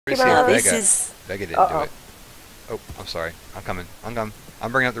We're seeing This Vega. is... Vega didn't do it. Oh, I'm sorry. I'm coming. I'm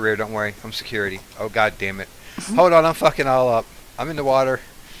bringing up the rear. Don't worry. I'm security. Oh, god damn it. Hold on. I'm fucking all up. I'm in the water.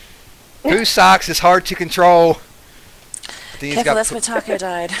 Pooh Socks is hard to control. I think Careful, that's where Taco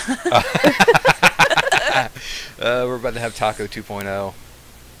died. We're about to have Taco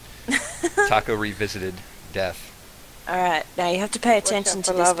 2.0. Taco revisited death. Alright, now you have to pay attention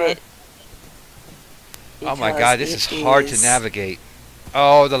to this bit. Oh my god, this is hard to navigate.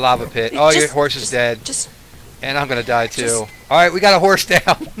 Oh, the lava pit. Oh, your horse is dead. And I'm gonna die too. Alright, we got a horse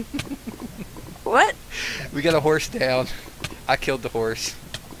down. What? We got a horse down. I killed the horse.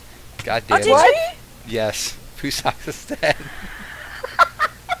 God damn it. Did you? Yes. Pooh Socks is dead.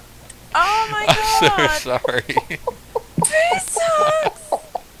 Oh my god! I'm so sorry. Pooh Socks!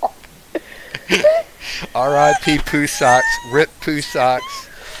 R.I.P. Pooh Socks. Rip Pooh Socks.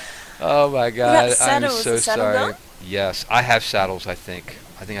 Oh my god, I'm so sorry. Yes, I have saddles, I think.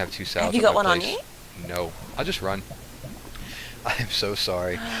 I think I have 2 saddles. Have you got one on you? No. I'll just run. I'm so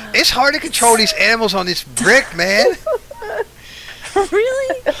sorry. It's hard to control these animals on this brick, man.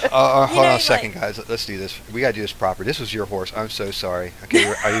 Really? Hold on a second, guys. Let's do this. We gotta do this proper. This was your horse. I'm so sorry. Okay,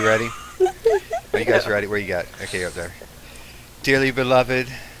 are you ready? Are you guys ready? Where you got? Okay, up there. Dearly beloved,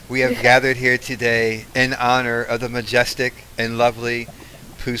 we have gathered here today in honor of the majestic and lovely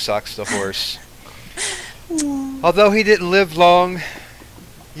Pooh Socks the horse. Although he didn't live long,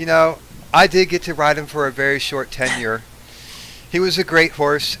 you know, I did get to ride him for a very short tenure. He was a great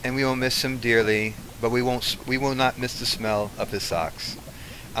horse, and we will miss him dearly. But we will not miss the smell of his socks.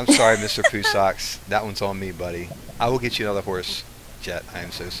 I'm sorry, Mr. Pooh Socks. That one's on me, buddy. I will get you another horse, Jet. I am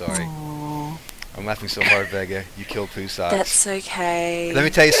so sorry. Aww. I'm laughing so hard, Vega. You killed Pooh Socks. That's okay. Let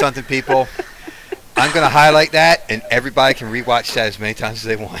me tell you something, people. I'm going to highlight that, and everybody can rewatch that as many times as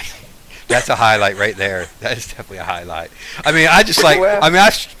they want. That's a highlight right there. That is definitely a highlight. I mean, I just like, I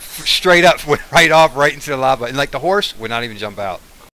straight up went right off, right into the lava. And like the horse would not even jump out.